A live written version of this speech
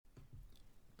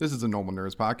This is the Normal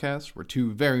Nerds Podcast, where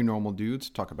two very normal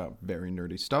dudes talk about very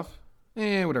nerdy stuff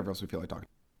and whatever else we feel like talking.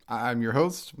 I'm your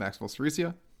host, Maxwell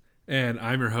Ceresia. And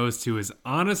I'm your host, who is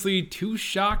honestly too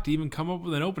shocked to even come up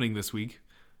with an opening this week,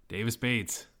 Davis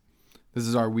Bates. This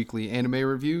is our weekly anime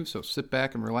review, so sit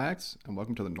back and relax, and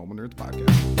welcome to the Normal Nerds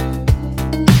Podcast.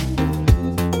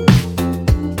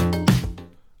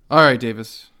 All right,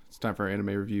 Davis. It's time for our anime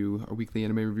review, our weekly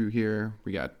anime review here.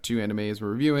 We got two animes we're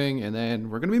reviewing, and then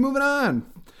we're going to be moving on.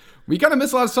 We kind of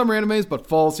miss a lot of summer animes, but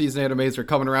fall season animes are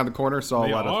coming around the corner. So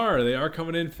They are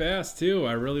coming in fast, too.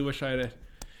 I really wish I had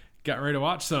got ready to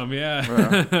watch some,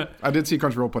 yeah. I did see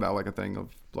Crunchyroll put out like a thing of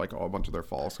like a bunch of their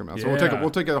falls coming out. So we'll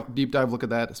take a deep dive look at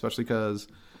that, especially because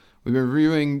we've been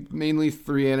reviewing mainly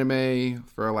 3 anime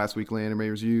for our last weekly anime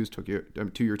reviews. To Your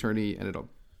Eternity ended up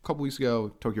a couple weeks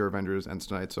ago. Tokyo Revengers ends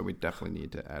tonight, so we definitely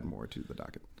need to add more to the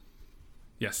docket.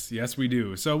 Yes, we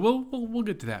do. So we'll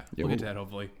get to that. Yeah, we'll get to that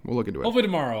hopefully. We'll look into it. Hopefully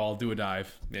tomorrow I'll do a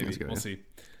dive. Maybe we'll see.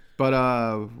 But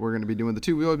we're going to be doing the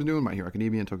two we've always been doing, My Hero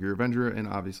Academia and Tokyo Revenger, and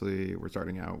obviously we're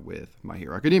starting out with My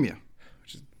Hero Academia.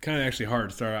 Which is kind of actually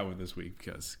hard to start out with this week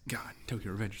because, God,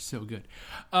 Tokyo Revenger is so good.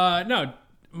 No,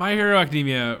 My Hero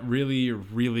Academia, really,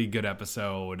 really good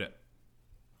episode.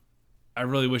 I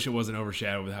really wish it wasn't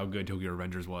overshadowed with how good Tokyo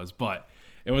Revengers was, but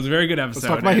it was a very good episode.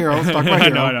 Let's talk My Hero.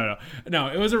 No,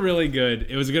 it was a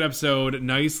good episode.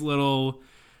 Nice little...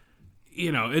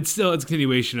 it's a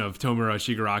continuation of Tomura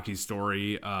Shigaraki's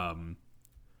story. I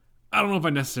don't know if I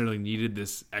necessarily needed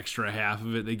this extra half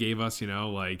of it they gave us, when,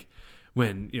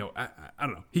 I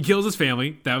don't know. He kills his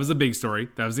family. That was the big story.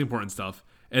 That was the important stuff.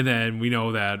 And then we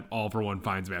know that All for One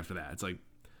finds him after that. It's like,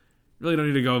 really don't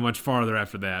need to go much farther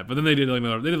after that. But then they did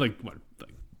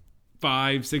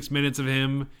 5-6 minutes of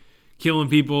him killing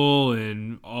people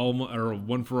and All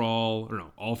for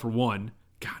One.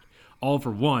 God, All for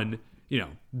One.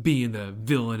 Being the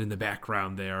villain in the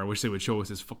background there. I wish they would show us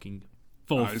his fucking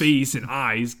full face and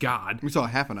eyes. God. We saw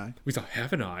half an eye.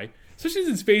 Especially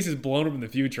since his face is blown up in the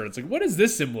future. It's like, what is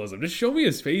this symbolism? Just show me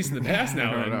his face in the past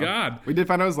now. And God. We did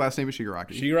find out his last name is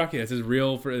Shigaraki. Shigaraki, that's his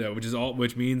real,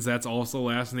 which means that's also the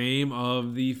last name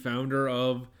of the founder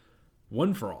of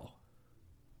One for All.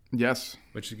 Yes.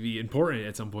 Which could be important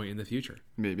at some point in the future.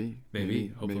 Maybe.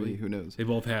 Hopefully. Who knows? They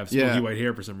both have smoky white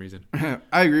hair for some reason.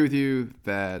 I agree with you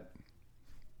that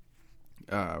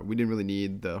we didn't really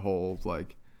need the whole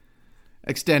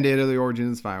extended of the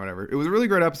origins. Fine, whatever. It was a really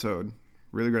great episode.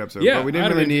 Yeah, but we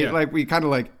didn't really need we kind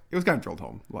of it was kind of drilled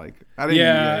home.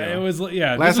 It was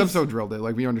last episode drilled it.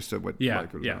 We understood what.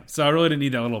 So I really didn't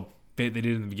need that little bit they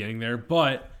did in the beginning there.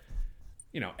 But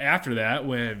after that,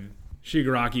 when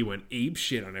Shigaraki went ape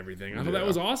shit on everything, I thought that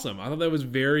was awesome. I thought that was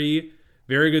very,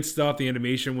 very good stuff. The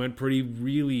animation went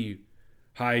really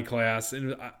high class,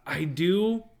 and I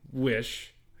do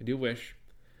wish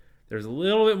there's a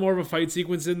little bit more of a fight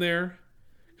sequence in there.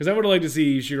 Because I would have liked to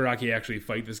see Shigaraki actually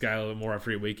fight this guy a little bit more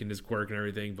after he awakened his quirk and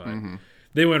everything, but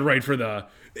they went right for the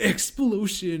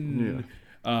explosion.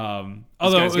 Yeah.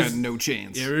 Although this guy's got no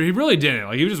chance. Yeah, he really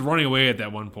didn't. He was just running away at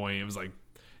that one point. It was like,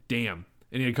 damn.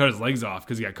 And he had cut his legs off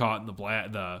because he got caught in the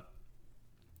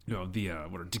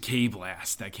decay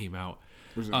blast that came out.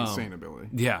 Which is an insane ability.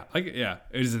 Yeah. It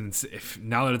is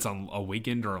now that it's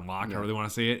awakened or unlocked, however they want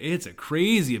to say it, it's a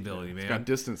crazy ability, man. It's got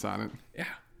distance on it. Yeah.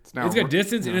 It's got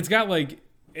distance, and it's got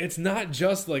it's not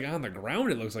just on the ground,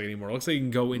 it looks like anymore. It looks like you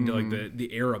can go into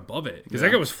the air above it. Because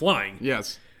that guy was flying.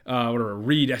 Yes.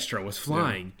 Reed Estro was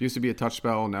flying. Yeah. It used to be a touch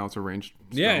spell, now it's a ranged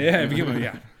spell. It became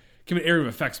an area of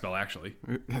effect spell, actually.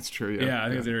 That's true, yeah. Yeah, I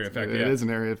think it's an area effect. It is an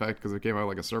area effect because it came out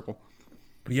like a circle.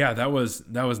 Yeah, that was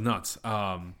nuts.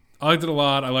 I liked it a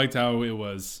lot. I liked how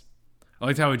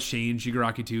it changed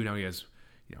Shigaraki too. Now he has,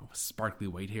 sparkly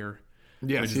white hair.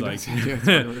 Yes, he does.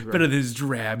 Better than his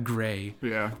drab gray.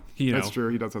 Yeah, that's true.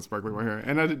 He does have sparkly white hair,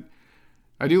 and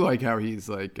I do like how he's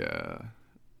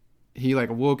he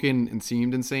awoken and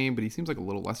seemed insane, but he seems a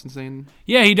little less insane.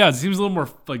 Yeah, he does. He seems a little more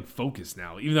focused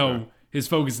now, even though his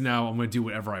focus now, I'm going to do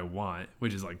whatever I want,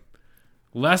 which is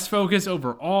less focus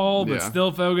overall, but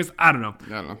still focused. I don't know.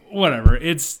 Whatever.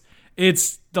 It's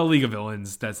the League of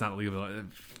Villains. That's not League of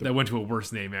Villains. That went to a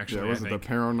worse name, actually. Yeah, was it the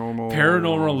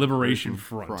Paranormal Liberation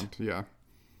Front? Yeah.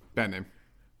 Bad name.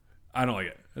 I don't like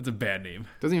it. That's a bad name.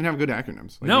 Doesn't even have good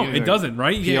acronyms. No, it doesn't,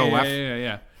 right? PLF.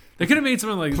 Yeah. They could have made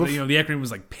something the acronym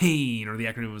was pain, or the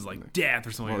acronym was death,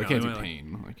 or something. Well, they can't do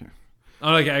pain.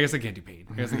 I guess I can't do pain.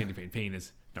 Pain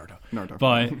is Naruto.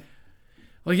 But,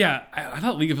 I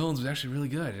thought League of Villains was actually really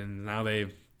good, and now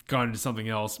they've gone into something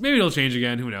else. Maybe it'll change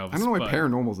again. Who knows? I don't know why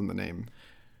paranormal's in the name.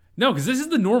 No, because this is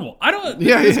the normal. I don't.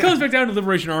 Yeah, this yeah. comes back down to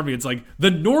Liberation Army. It's like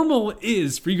the normal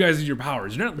is for you guys to use your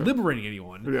powers. You're not liberating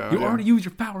anyone. Yeah, you yeah. already use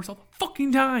your powers all the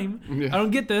fucking time. Yeah. I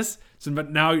don't get this. So, but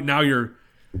now you're.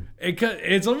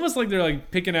 It's almost like they're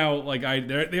like picking out like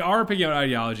they are picking out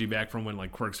ideology back from when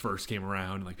like quirks first came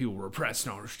around and like people were oppressed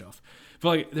and all this stuff. But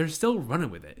like they're still running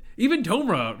with it. Even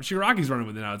Tomura Shigaraki's running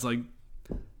with it now. It's like.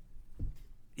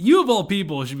 You of all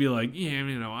people should be like, yeah,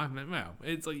 you know, well,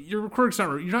 it's like your quirks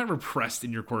you're not repressed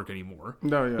in your quirk anymore.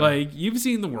 No, yeah. Like you've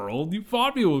seen the world, you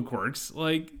fought people with quirks.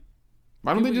 Like,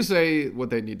 why don't they just say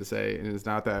what they need to say? And it's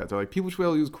not that they're like people should be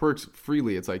able to use quirks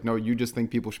freely. It's like no, you just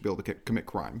think people should be able to commit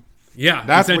crime. Yeah,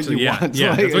 that's what essentially, you yeah, want. yeah,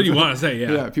 Like, that's what you want to say.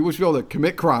 Yeah, yeah, people should be able to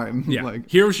commit crime. yeah. Like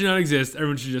Heroes should not exist.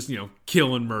 Everyone should just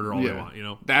kill and murder all they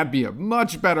want. That'd be a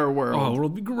much better world. Oh, it'll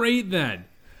be great then.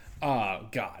 Oh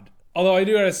God. Although I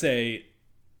do gotta say.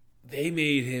 They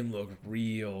made him look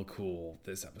real cool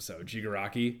this episode.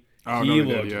 Shigaraki. Oh, he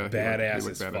no, looked yeah. badass He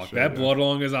looked as bad fuck. as shit, That yeah. blood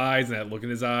along his eyes and that look in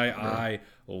his eye, I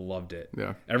loved it.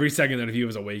 Yeah. Every second that he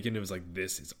was awakened, it was like,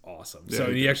 this is awesome. Yeah, So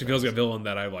he he did actually feels like a villain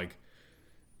that I like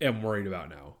am worried about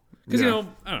now. Because, Yeah.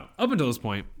 I don't know, up until this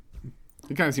point,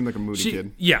 He kind of seemed like a moody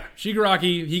kid. yeah,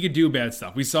 Shigaraki, he could do bad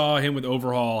stuff. We saw him with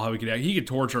Overhaul, how he could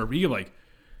torture, he could like,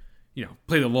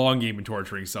 play the long game in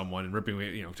torturing someone and ripping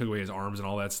away, took away his arms and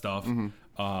all that stuff. Mm-hmm.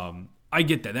 I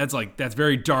get that. That's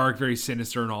very dark, very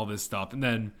sinister, and all this stuff. And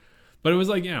then, but it was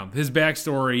like his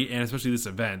backstory and especially this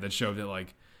event that showed that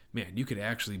like, man, you could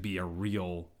actually be a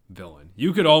real villain.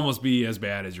 You could almost be as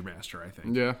bad as your master. I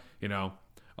think. Yeah.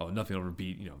 Nothing will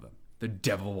repeat. The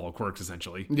devil of all quirks,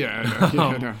 essentially. Yeah. I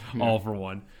know. Yeah. All for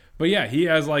one. But yeah, he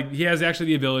has actually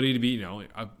the ability to be an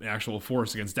actual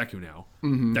force against Deku now.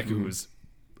 Mm-hmm, Deku is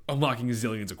unlocking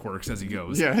zillions of quirks as he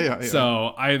goes. Yeah.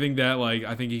 So I think that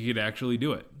I think he could actually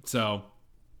do it. So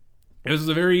it was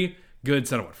a very good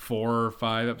set of 4 or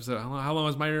 5 episodes. How long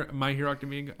was My Hero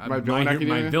Academia? My Villain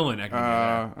Academia? My Villain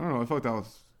Academia. I don't know. I felt like that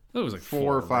was. That was like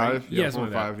 4 or 5. Right? Yeah, 4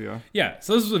 something or like that. 5. Yeah. Yeah.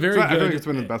 So this was a very good. I feel like it's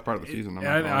been the best part of the season.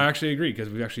 I actually agree because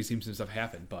we've actually seen some stuff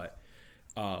happen, but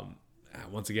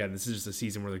once again, this is just a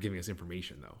season where they're giving us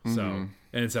information, though.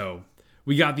 Mm-hmm. So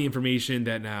we got the information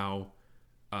that now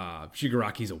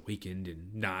Shigaraki's awakened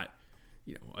and not,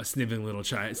 a sniveling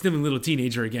little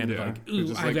teenager again. Yeah. Like,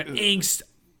 ooh, I've got angst,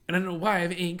 and I don't know why I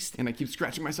have angst. And I keep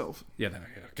scratching myself. Yeah,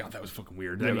 God, that was fucking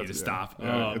weird. That needed to stop.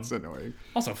 Yeah, it's annoying.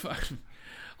 Also, fuck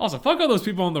all those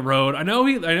people on the road. I know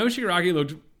Shigaraki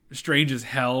looked strange as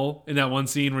hell in that one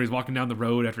scene where he's walking down the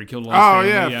road after he killed all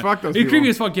his family. Yeah, fuck those He's people. creepy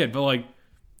as fuck kid, but like,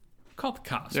 call the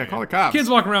cops. Yeah, man. call the cops. Kid's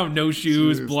walking around with no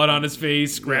shoes, Jeez. blood on his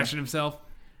face, scratching himself.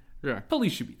 Yeah.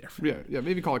 Police should be there for him. Yeah,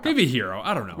 maybe call a cop. Maybe a hero.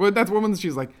 I don't know. Well, that's woman.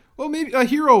 She's like, well, maybe a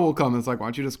hero will come. It's like, why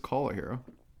don't you just call a hero?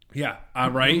 Yeah,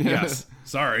 right? Yes.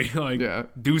 Sorry. Yeah.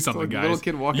 Do something, like a guys. little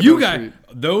kid walking you down the guys,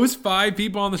 those 5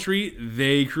 people on the street,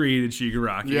 they created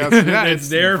Shigaraki. Yes, it's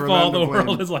their for fault them the to blame.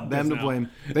 world is like them this to now. blame.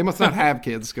 They must not have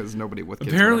kids because nobody with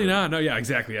kids Apparently would not. No, yeah,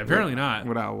 exactly. Apparently not.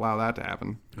 allow that to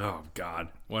happen. Oh God,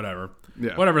 whatever.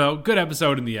 Yeah. Whatever though. Good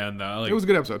episode in the end though. Like, It was a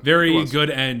good episode. It Very was. good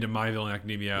end to My Villain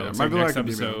Academia. Yeah, Looks My like Villain next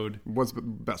Academia episode. was the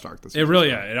best arc this It season. really,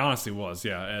 yeah, it honestly was.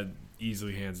 Yeah,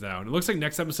 easily hands down. It looks like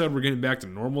next episode we're getting back to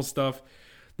normal stuff.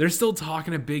 They're still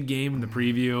talking a big game in the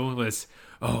preview.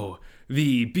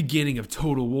 The beginning of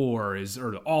Total War or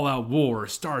the all-out war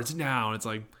starts now. And it's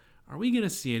like, are we going to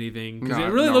see anything? Because No, it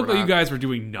really no, looked we're like you not. guys were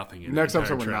doing nothing in Next the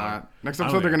episode, entire we're trailer. not. Next Oh,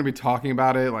 episode, they're yeah. going to be talking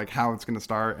about it, like how it's going to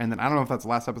start. And then I don't know if that's the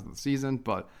last episode of the season,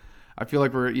 but I feel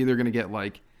like we're either going to get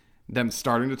like them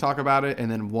starting to talk about it and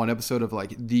then one episode of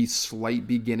like the slight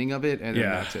beginning of it. And then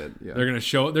that's it. Yeah. They're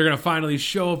gonna finally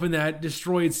show up in that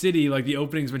destroyed city like the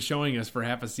opening's been showing us for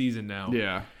half a season now.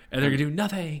 Yeah. And they're gonna do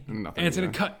nothing. Nothing, And it's yeah.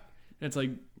 gonna cut. And it's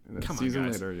like, then come on, season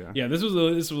guys. later, yeah. Yeah, this was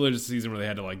really just a season where they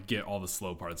had to like get all the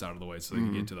slow parts out of the way so they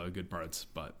could get to the good parts.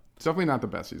 But It's definitely not the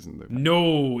best season they've had.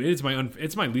 no, it's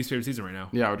my least favorite season right now.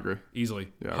 Yeah, I would agree. Easily,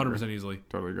 Yeah, I 100% easily.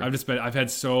 Totally agree. I've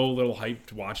had so little hype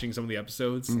to watching some of the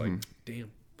episodes. Like,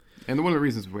 damn. And one of the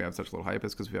reasons we have such little hype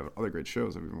is because we have other great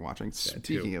shows that we've been watching.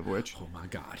 Speaking of which, Oh my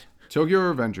god.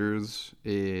 Tokyo Revengers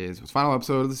was final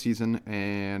episode of the season,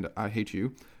 and I hate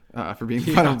you for being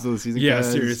the final episode of the season. Yeah,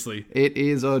 'cause seriously. It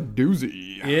is a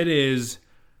doozy. It is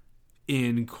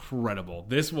incredible.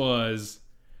 This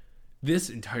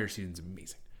entire season's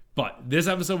amazing. But this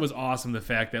episode was awesome. The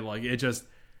fact that like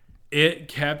it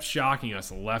kept shocking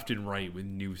us left and right with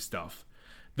new stuff.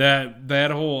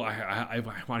 That whole I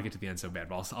want to get to the end so bad,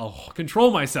 but I'll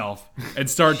control myself and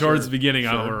start towards the beginning.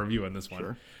 I will review on this one.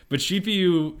 Sure. But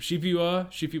Shifui,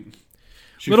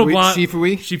 little blonde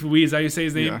Shifui, is that how you say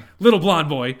his name? Yeah. Little blonde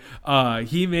boy.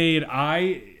 He made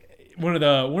one of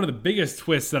the biggest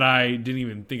twists that I didn't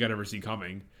even think I'd ever see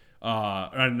coming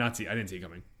Not see. I didn't see it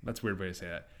coming. That's a weird way to say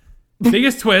that.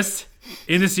 Biggest twist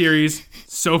in the series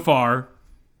so far: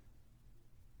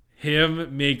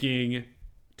 him making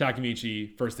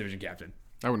Takemichi first division captain.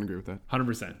 I wouldn't agree with that.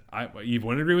 100%. You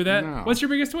wouldn't agree with that? No. What's your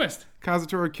biggest twist?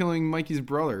 Kazutora killing Mikey's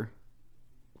brother.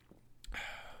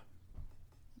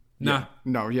 Nah.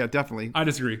 No, definitely. I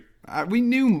disagree. We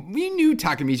knew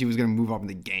Takemichi was going to move up in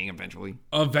the gang eventually.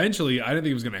 Eventually, I didn't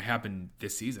think it was going to happen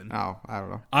this season. Oh, I don't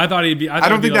know. I thought he'd be. I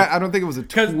don't think it was a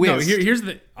twist. No, here's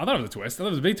the. I thought it was a twist. I thought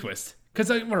it was a big twist.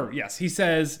 Because yes, he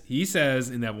says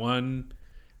in that one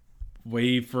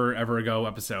way forever ago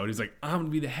episode, he's like, I'm gonna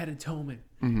be the head of Toman.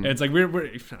 Mm-hmm. And it's like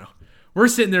we're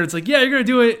sitting there. It's like, yeah, you're gonna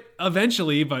do it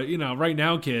eventually, but right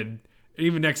now, kid,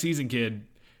 even next season, kid,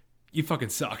 you fucking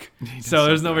suck. So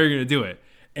there's no way you're gonna do it.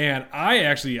 And I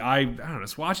don't know,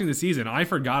 just watching the season, I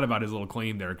forgot about his little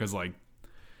claim there because I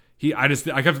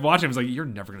kept watching. I was like, you're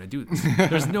never gonna do this.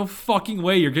 There's no fucking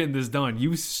way you're getting this done.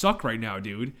 You suck right now,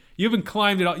 dude. You haven't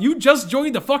climbed it out. You just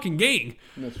joined the fucking gang.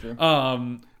 That's true.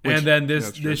 And then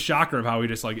this shocker of how he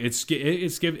just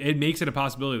it makes it a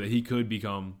possibility that he could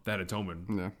become the head of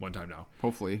Toman one time now.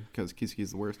 Hopefully, because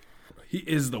Kisuke's the worst. He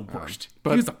is the worst.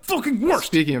 But he's the fucking worst.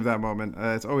 Speaking of that moment,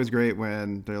 it's always great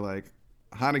when they're like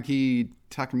Hanaki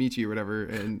Takemichi or whatever,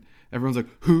 and everyone's like,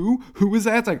 who is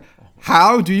that? It's like,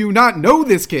 how do you not know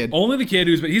this kid? Only the kid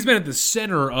he's been at the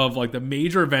center of the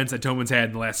major events that Toman's had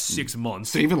in the last 6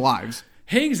 months. Saving lives.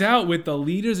 Hangs out with the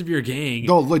leaders of your gang.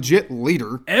 The legit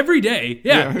leader. Every day.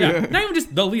 Yeah. Not even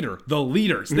just the leader. The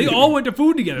leaders. They all went to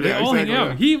food together. They all hang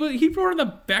out. Yeah. He rode on the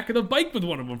back of the bike with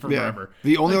one of them for forever.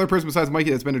 The only other person besides Mikey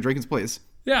that's been to Draken's place.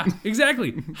 Yeah,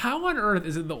 exactly. How on earth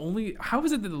is it how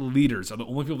is it that the leaders are the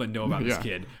only people that know about this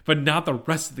kid, but not the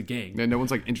rest of the gang? Yeah, no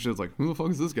one's interested. It's like, who the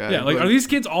fuck is this guy? Yeah, are these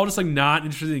kids all just not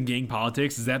interested in gang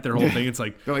politics? Is that their whole thing? It's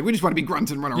like they're like, we just want to be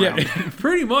grunts and run around. Yeah,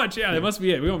 pretty much. Yeah, that must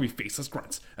be it. We want to be faceless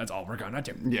grunts. That's all we're gonna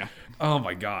do. Yeah. Oh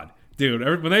my god, dude.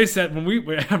 When they said I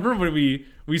remember when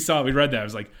we saw it, we read that. I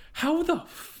was like, how the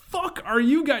fuck are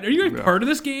you guys? Are you guys part of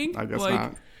this gang? I guess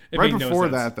not. Right before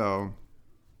that, though.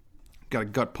 Got a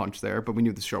gut punch there, but we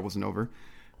knew the show wasn't over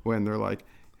when they're like,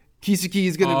 Kisuke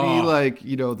is going to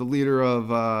be the leader of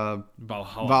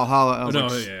Valhalla. I was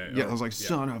I was like,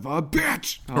 son of a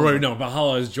bitch.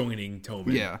 Valhalla is joining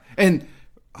Toman. Yeah. And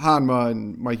Hanma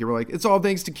and Mikey were like, it's all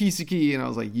thanks to Kisuke. And I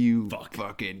was like, you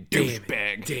fucking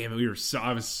douchebag. Damn it.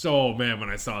 I was so mad when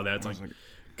I saw that. It's like,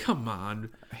 come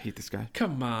on. I hate this guy.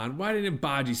 Come on. Why didn't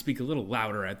Baji speak a little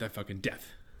louder at that fucking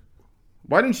death?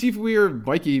 Why didn't Shifui or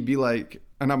Mikey be like,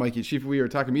 not Mikey, Shifui or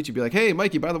Takemichi be like, hey,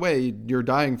 Mikey, by the way, your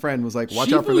dying friend was like,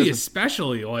 watch out for this.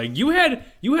 Especially, you had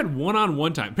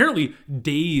one-on-one time. Apparently,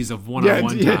 days of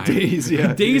one-on-one time.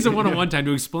 Days of one-on-one time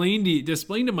to explain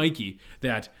to Mikey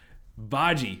that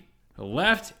Baji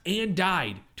left and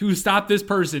died to stop this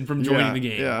person from joining the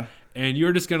game. Yeah. And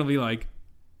you're just going to be like,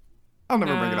 I'll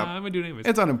never bring it up. I'm going to do it anyways.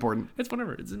 It's unimportant. It's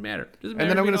whatever. It doesn't matter. And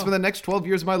then I'm going to spend the next 12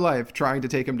 years of my life trying to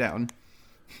take him down.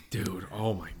 Dude,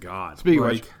 oh my god. Speaking of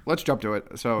which, let's jump to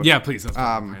it. So yeah, please. Let's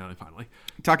finally.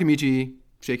 Takemichi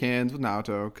shake hands with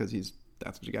Naoto because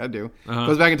that's what you got to do.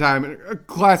 Goes back in time, a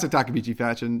classic Takemichi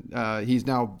fashion. He's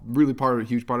now really a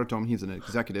huge part of Toman. He's an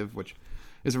executive, which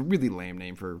is a really lame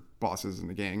name for bosses in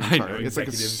the gang. I'm sorry, it's like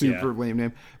a super lame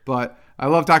name. But I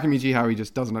love Takemichi, how he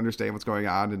just doesn't understand what's going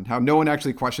on and how no one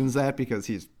actually questions that because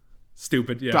he's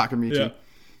stupid. Yeah, Takemichi. Yeah.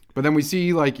 But then we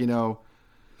see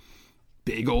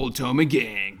big old Toman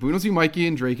gang. But we don't see Mikey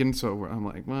and Draken, so I'm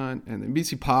like, what? And then we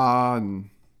see Pa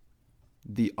and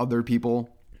the other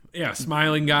people. Yeah,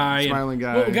 smiling guy.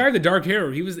 Well, the guy with the dark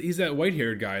hair, he's that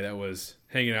white-haired guy that was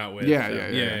hanging out with. Yeah.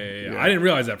 I didn't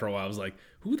realize that for a while. I was like,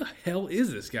 who the hell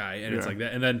is this guy? And it's like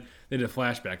that. And then they did a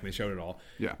flashback and they showed it all.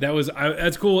 Yeah.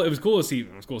 That's cool. It was cool to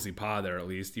see Pa there at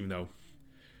least, even though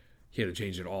he had to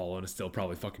change it all, and it's still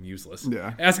probably fucking useless.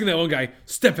 Yeah. Asking that one guy,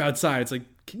 step outside. It's like,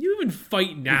 can you even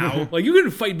fight now? You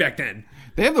couldn't fight back then.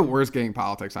 They have the worst gang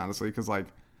politics, honestly, because,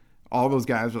 all those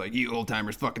guys are like, you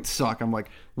old-timers fucking suck. I'm like,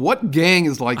 what gang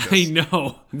is like this? I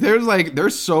know.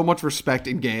 There's so much respect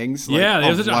in gangs.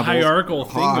 There's such a hierarchical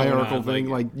thing.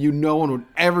 No one would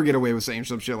ever get away with saying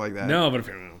some shit like that. No, but if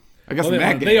you're... I guess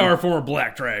they are former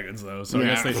Black Dragons though, so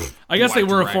I guess they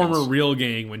were a former real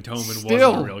gang when Toman wasn't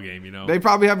a real game. They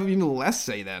probably have even less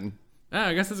say then.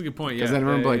 I guess that's a good point. Yeah, because then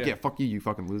everyone's yeah, fuck you, you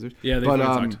fucking losers. Yeah, they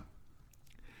sucked.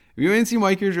 We didn't see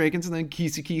Mikey or Drakens, and then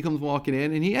Kisuke comes walking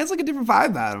in, and he has a different vibe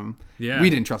about him. Yeah, we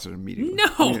didn't trust it immediately. No,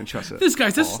 we didn't trust it. This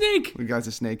guy's a snake. The guy's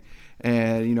a snake,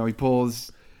 and he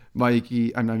pulls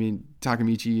Mikey, I mean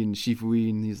Takemichi and Shifui,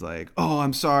 and he's like, "Oh,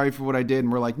 I'm sorry for what I did,"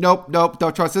 and we're like, "Nope,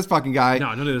 don't trust this fucking guy."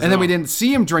 No, none of this. And then we didn't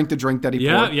see him drink the drink that he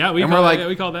poured. Yeah, we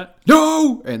call that.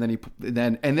 No, and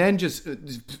then just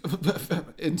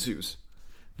ensues.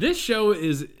 This show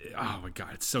is, oh my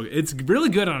god, it's really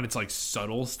good on its like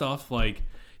subtle stuff, like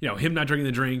him not drinking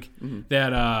the drink, that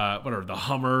the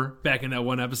Hummer back in that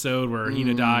one episode where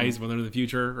Hina dies when they're in the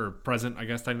future or present, I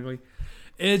guess technically.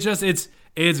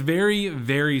 It's very,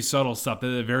 very subtle stuff that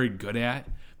they're very good at.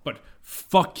 But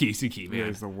fuck Kisuke, man. Yeah,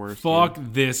 he's the worst. Fuck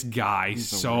this guy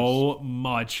so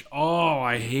much. Oh,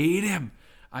 I hate him.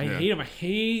 I hate him. I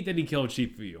hate that he killed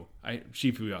Shifui.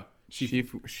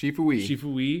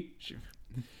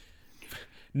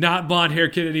 Not blonde hair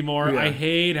kid anymore. Yeah. I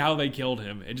hate how they killed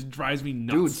him. It just drives me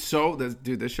nuts.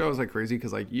 This show is like crazy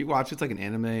because like you watch it's like an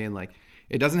anime and like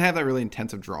it doesn't have that really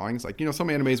intensive drawings. Like some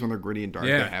animes when they're gritty and dark,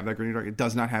 they have that gritty and dark. It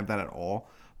does not have that at all.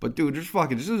 But dude,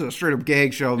 this is a straight up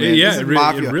gag show, man. Yeah, this is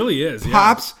Mafia. It really is.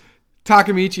 Pops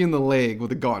Takemichi in the leg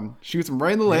with a gun, shoots him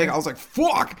right in the leg. I was like,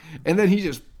 fuck, and then he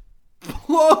just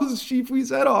blows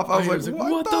Shifui's head off. I was like,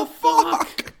 what the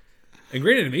fuck? And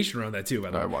great animation around that too,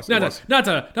 by the way. Not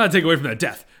to take away from that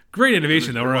death. Great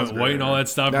animation though, around white and all that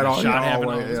stuff. And the shot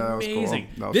happened. It was amazing.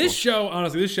 Cool. This show,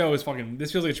 honestly, this show is fucking.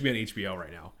 This feels like it should be on HBO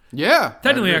right now. Yeah,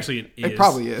 technically, actually, it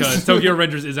probably is because Tokyo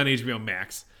Revengers is on HBO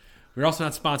Max. We're also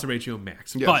not sponsored by HBO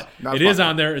Max, but it is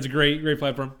on there. It's a great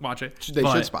platform. Watch it. They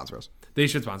should sponsor us. They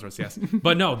should sponsor us, yes.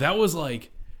 But no, that was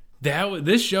like.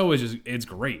 This show is it's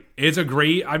great. It's a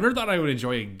great. I never thought I would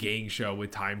enjoy a gang show with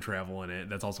time travel in it.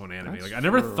 That's also an anime. I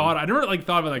never thought about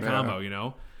that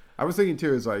combo. I was thinking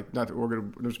too is like we're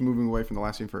just moving away from the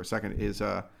last scene for a second. Is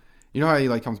how he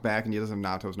like comes back and he doesn't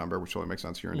have Nato's number, which totally makes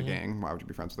sense. You're in a gang. Why would you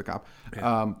be friends with a cop?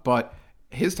 Yeah. But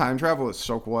his time travel is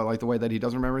so cool. I like the way that he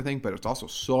doesn't remember everything, but it's also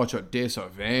such a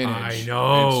disadvantage. I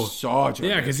know.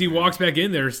 Because he walks back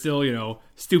in there still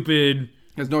stupid.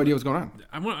 He has no idea what's going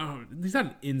on. He's not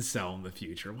an incel in the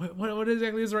future. What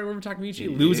exactly is the right word for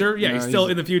Takemichi? Loser? Yeah, he's still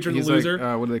in the future. The loser.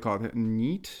 Like, what do they call it? A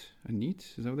neat?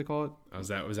 Is that what they call it? Was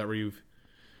that where you've?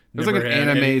 It's like an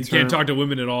anime term. Can't talk to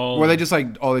women at all. Where they just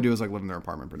like all they do is like live in their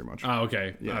apartment, pretty much. Oh,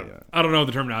 okay. Yeah. I don't know what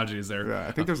the terminology is there. Yeah,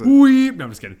 I think there's a weeb. No,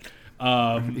 I'm just kidding.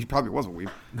 He probably was a weeb.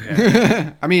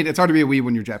 Yeah. I mean, it's hard to be a weeb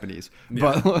when you're Japanese.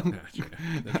 But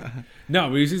no,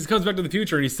 but he comes back to the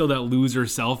future and he's still that loser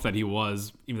self that he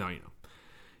was, even though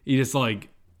he just like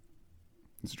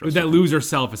that loser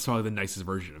self is probably the nicest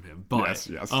version of him. But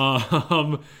yes.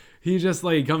 He just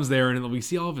like comes there and we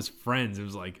see all of his friends. It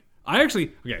was like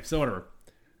so whatever.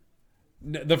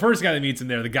 The first guy that meets in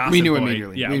there, the gossip we knew boy,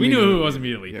 immediately. Yeah, we knew who it was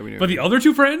immediately. Yeah, we knew. But the other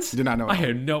two friends did not know. I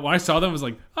had no. When I saw them, I was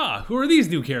like, who are these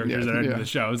new characters that are in the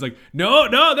show? I was like,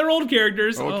 no, they're old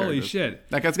characters. Holy shit!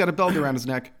 That guy's got a belt around his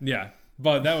neck. Yeah.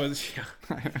 But that was,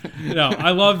 no, I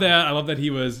love that. I love that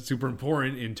he was super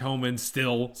important in Toman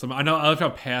still. I love how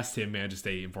past him managed to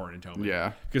stay important in Toman.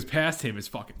 Yeah. Because past him is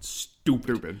fucking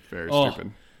stupid. Very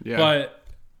stupid. Yeah. But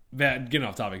that, getting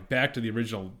off topic, back to the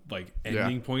original like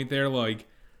ending point there, like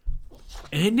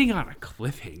ending on a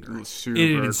cliffhanger.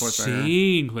 Super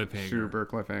insane cliffhanger. Super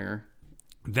cliffhanger.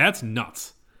 That's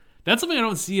nuts. That's something I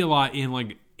don't see a lot in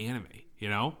like anime,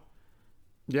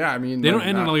 Yeah, I mean they don't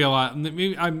end on like a lot.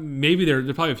 Maybe there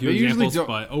are probably a few examples,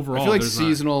 but overall, I feel like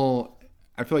seasonal.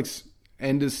 I feel like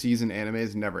end of season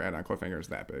animes never end on cliffhangers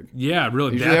that big. Yeah,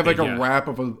 really. You usually have like a wrap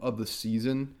of the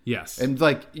season. Yes, and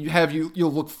like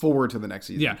you'll look forward to the next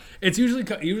season. Yeah, it's usually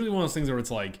one of those things where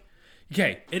it's like,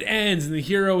 okay, it ends and the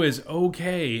hero is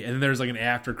okay, and then there's like an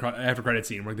after credit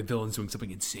scene where like the villain's doing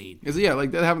something insane.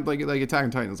 Like that happened like Attack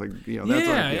on Titan. It's like that's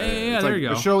it's there you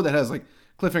go. A show that has like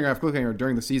cliffhanger after cliffhanger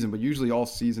during the season, but usually all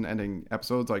season ending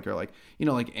episodes are like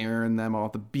like Aaron them all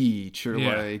at the beach or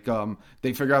like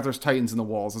they figure out there's Titans in the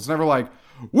walls. It's never like,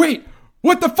 wait,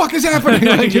 what the fuck is happening?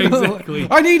 Like, exactly.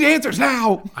 I need answers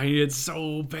now. I need it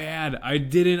so bad. I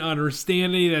didn't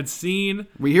understand any of that scene.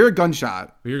 We hear a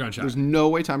gunshot. There's no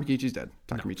way Takemichi's dead.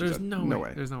 There's no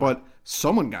way. But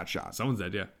someone got shot. Someone's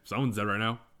dead. Yeah, someone's dead right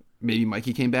now. Maybe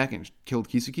Mikey came back and killed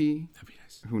Kisuke. That'd be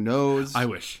nice. Who knows? I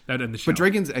wish that'd end the show. But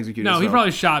Draken's executed. No, he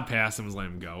probably shot past him and let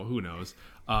him go. Who knows?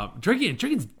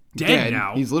 Draken's dead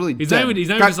now. He's literally dead. He's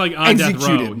not just like on death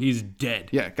row. He's dead.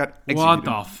 Yeah, got executed. What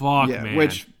the fuck, man?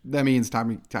 Which that means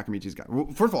Takemichi's got. Well,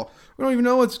 first of all, we don't even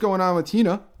know what's going on with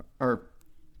Hina. Or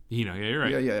Hina, yeah, you're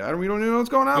right. Yeah. We don't even know what's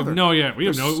going on. We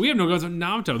have no guys with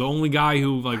Naoto, the only guy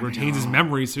who like retains his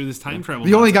memories through this time travel.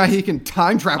 The only guy he can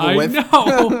time travel with. I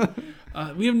know.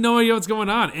 We have no idea what's going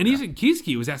on. And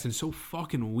Kisuke was acting so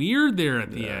fucking weird there at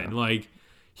the end. Like,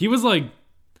 he was like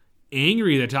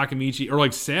angry that Takemichi, or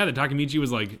like sad that Takemichi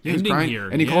was like ending here.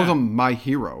 And he calls him my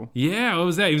hero. Yeah, what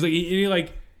was that? He was like,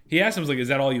 he he asked him, like, is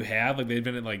that all you have? Like, they've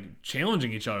been like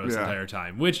challenging each other this Yeah. entire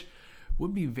time, which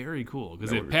would be very cool.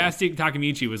 Because That if would be past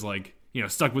Takamichi was like,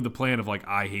 stuck with the plan of like,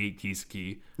 I hate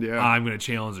Kisaki, I'm going to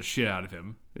challenge the shit out of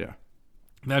him. Yeah.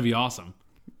 That'd be awesome.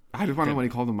 I just wonder when he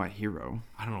called him my hero.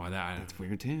 I don't know why that. That's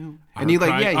weird too. And he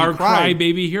cried.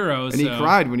 Crybaby hero. And he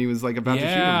cried when he was like about to shoot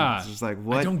him. It's just like,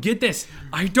 what? I don't get this.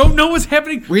 I don't know what's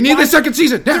happening. We need the second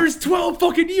season. Now. There's 12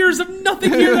 fucking years of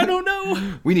nothing here. I don't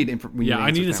know. We need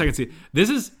I need a second season.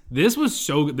 This was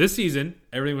so good. This season,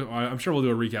 everything was, I'm sure we'll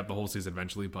do a recap the whole season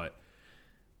eventually, but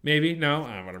maybe no,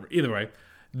 whatever. Either way,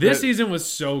 this season was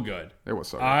so good. It was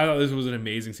so good. I thought this was an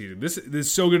amazing season. This is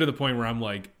so good to the point where I'm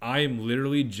like, I am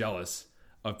literally jealous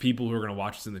of people who are going to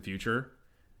watch this in the future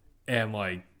and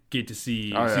like get to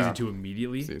see season 2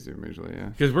 immediately. Yeah.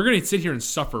 Because we're going to sit here and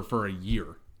suffer for a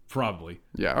year, probably.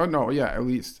 Yeah. Oh no. Yeah. At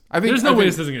least I think there's no way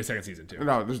this doesn't get a second season too.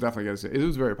 No, there's definitely going to. It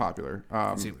was very popular.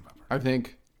 Extremely popular. I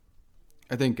think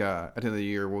at the end of the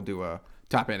year we'll do a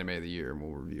top anime of the year and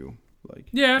we'll review like.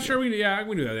 Yeah, sure. We can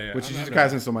do that. Yeah, which is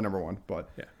Kaizen's still my number one, but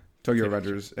yeah. Tokyo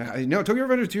Revengers. Tokyo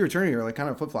Revengers to your Eternity are like kind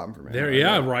of flip flopping for me.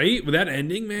 Right? With that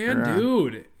ending, man,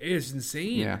 dude, it's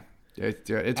insane. Yeah.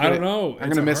 It's I don't know. I'm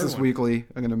gonna miss this weekly.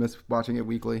 I'm gonna miss watching it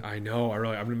weekly. I know. I'm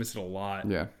gonna miss it a lot.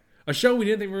 Yeah. A show we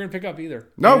didn't think we were gonna pick up either.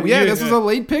 No, this was a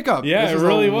late pickup. Yeah, it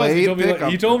really was.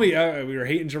 He told me we were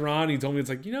hating Jiran. He told me it's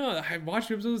like, I watched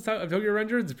 2 episodes of Tokyo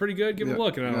Revengers. It's pretty good. Give it a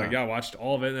look. And I'm like, I watched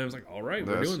all of it. And I was like, all right,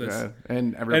 we're doing this. Yeah.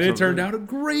 And it turned out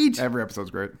great. Every episode's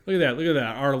great. Look at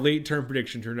that. Our late term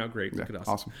prediction turned out great. Look at us.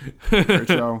 Awesome. Great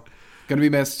show. Gonna be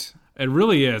missed. It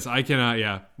really is. I cannot.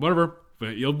 Yeah. Whatever.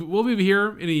 But we'll be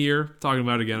here in a year talking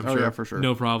about it again. I'm sure. Yeah, for sure.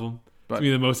 No problem. But I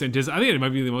think it might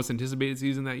be the most anticipated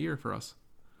season that year for us.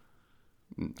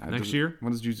 Next year?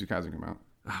 When does Jujutsu Kaisen come out?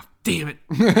 Oh, damn it.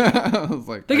 I was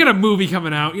like, they got a movie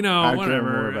coming out,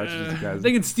 whatever.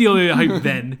 They can steal the hype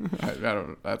then. I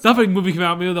don't know. Nothing movie come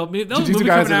out. Maybe they'll movie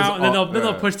coming out, and then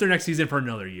they'll push their next season for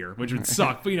another year, which would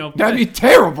suck. But that'd be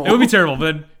terrible. It would be terrible.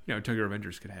 But then Tokyo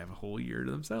Revengers could have a whole year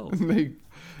to themselves.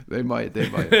 they might.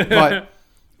 But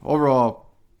overall,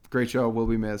 great show. Will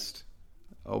be missed.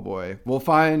 Oh boy, we'll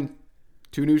find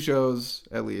 2 new shows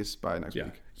at least by next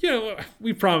week.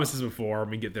 We promised this before, and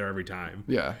we get there every time.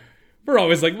 Yeah. We're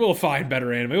always like, we'll find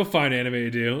better anime. We'll find anime to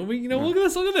do. And we, look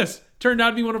at this. Turned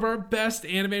out to be one of our best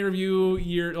anime review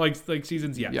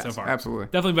seasons yet so far. Absolutely.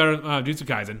 Definitely better. Jujutsu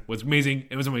Kaisen was amazing.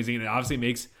 It was amazing. And it obviously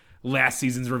makes last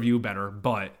season's review better.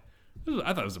 But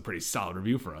I thought it was a pretty solid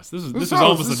review for us. This was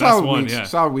almost the best one. Yeah.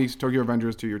 Solid weeks. Tokyo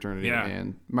Revengers to Your Eternity. Yeah.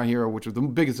 And My Hero, which was the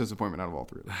biggest disappointment out of all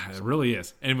 3 of them. It really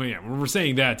is. And when we're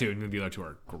saying that too, and the other 2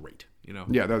 are great. Yeah,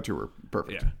 the other 2 were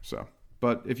perfect. Yeah. So.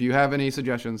 But if you have any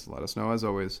suggestions, let us know, as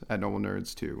always, at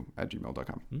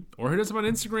noblenerds2@gmail.com. Or hit us up on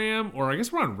Instagram, or I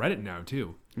guess we're on Reddit now,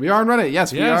 too. We are on Reddit,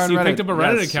 yes. We are on you Reddit. picked up a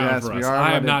Reddit account for us.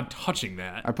 I am not touching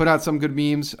that. I put out some good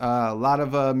memes. A lot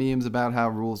of memes about how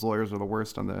rules lawyers are the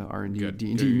worst on the R&D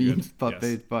D&D memes. But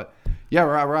we're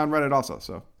on Reddit also,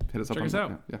 so hit us up. Check us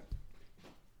out. Yeah.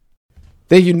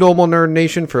 Thank you, Noble Nerd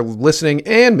Nation, for listening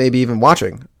and maybe even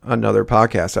watching another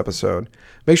podcast episode.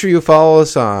 Make sure you follow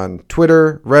us on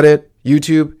Twitter, Reddit,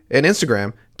 YouTube, and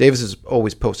Instagram. Davis is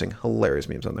always posting hilarious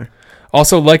memes on there.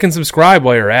 Also, like and subscribe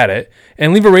while you're at it,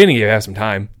 and leave a rating if you have some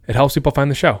time. It helps people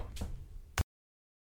find the show.